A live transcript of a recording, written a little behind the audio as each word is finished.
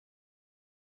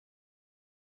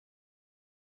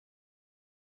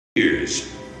years.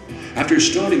 After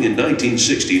starting in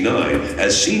 1969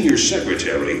 as senior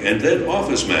secretary and then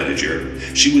office manager,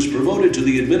 she was promoted to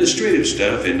the administrative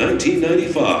staff in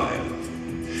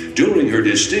 1995. During her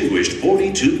distinguished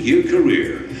 42-year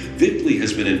career, Bickley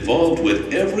has been involved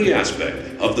with every aspect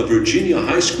of the Virginia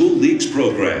High School League's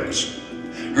programs.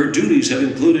 Her duties have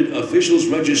included officials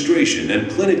registration and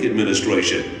clinic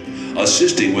administration,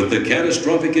 assisting with the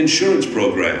catastrophic insurance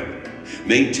program,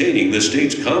 maintaining the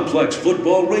state's complex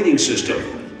football rating system,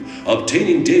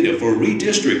 obtaining data for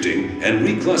redistricting and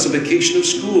reclassification of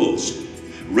schools,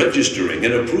 registering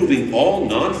and approving all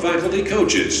non-faculty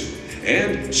coaches,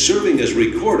 and serving as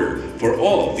recorder for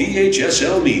all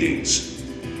VHSL meetings.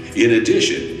 In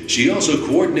addition, she also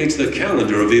coordinates the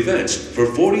calendar of events for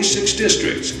 46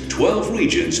 districts, 12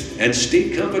 regions, and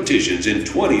state competitions in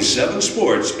 27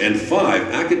 sports and 5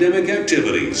 academic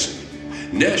activities.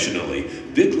 Nationally,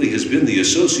 Bickley has been the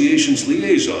association's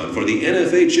liaison for the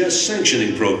NFHS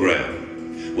sanctioning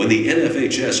program. When the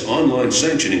NFHS online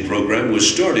sanctioning program was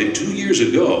started 2 years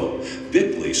ago,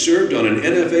 Bickley served on an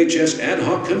NFHS ad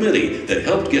hoc committee that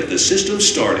helped get the system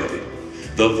started.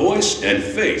 The voice and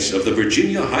face of the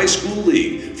Virginia High School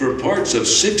League for parts of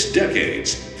 6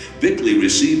 decades, Bickley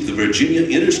received the Virginia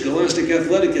Interscholastic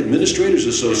Athletic Administrators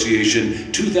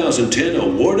Association 2010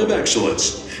 Award of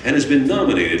Excellence and has been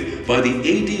nominated by the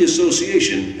AD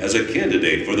Association as a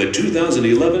candidate for the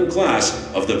 2011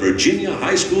 class of the Virginia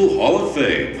High School Hall of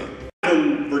Fame.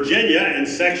 From Virginia in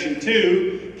Section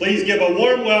 2, please give a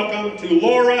warm welcome to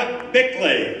Lora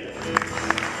Bickley.